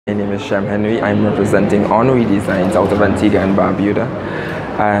My name is Shem Henry. I'm representing Honorary Designs out of Antigua and Barbuda.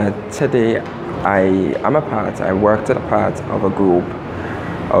 Today, I worked as a part of a group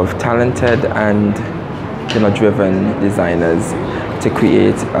of talented and driven designers to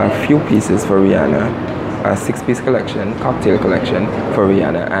create a few pieces for Rihanna, a 6-piece collection, cocktail collection for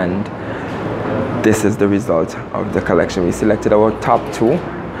Rihanna, and this is the result of the collection. We selected our top 2,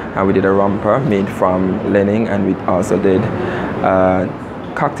 and we did a romper made from linen, and we also did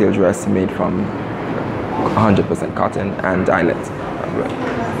cocktail dress made from 100% cotton and eyelet.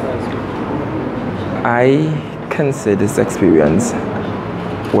 I can say this experience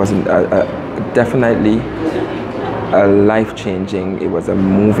was definitely a life-changing, it was a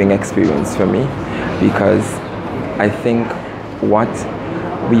moving experience for me, because I think what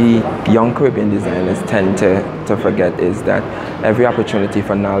we young Caribbean designers tend to forget is that every opportunity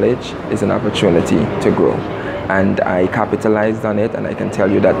for knowledge is an opportunity to grow. And I capitalized on it, and I can tell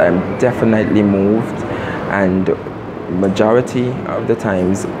you that I'm definitely moved, and majority of the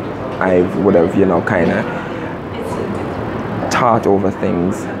times I would have kind of thought over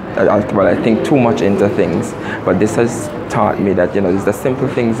things, well, I think too much into things, but this has taught me that it's the simple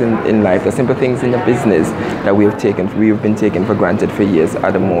things in life, the simple things in the business that we've been taken for granted for years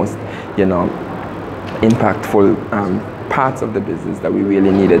are the most impactful parts of the business that we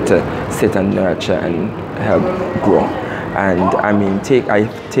really needed to sit and nurture and help grow. And I mean,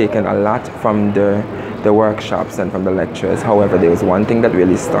 I've taken a lot from the workshops and from the lectures. However, there was one thing that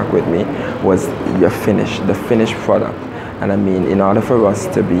really stuck with me, was the finished product. And I mean, in order for us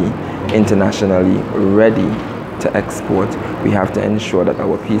to be internationally ready to export, we have to ensure that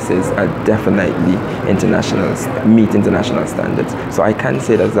our pieces are definitely meet international standards. So I can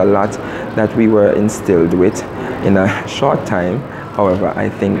say there's a lot that we were instilled with in a short time. However, I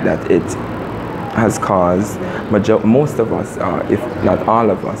think that it has caused most of us, if not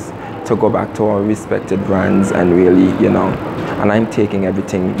all of us, to go back to our respected brands and really, and I'm taking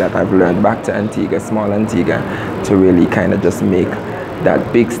everything that I've learned back to Antigua, small Antigua, to really kind of just make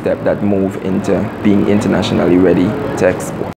that big step, that move into being internationally ready to export.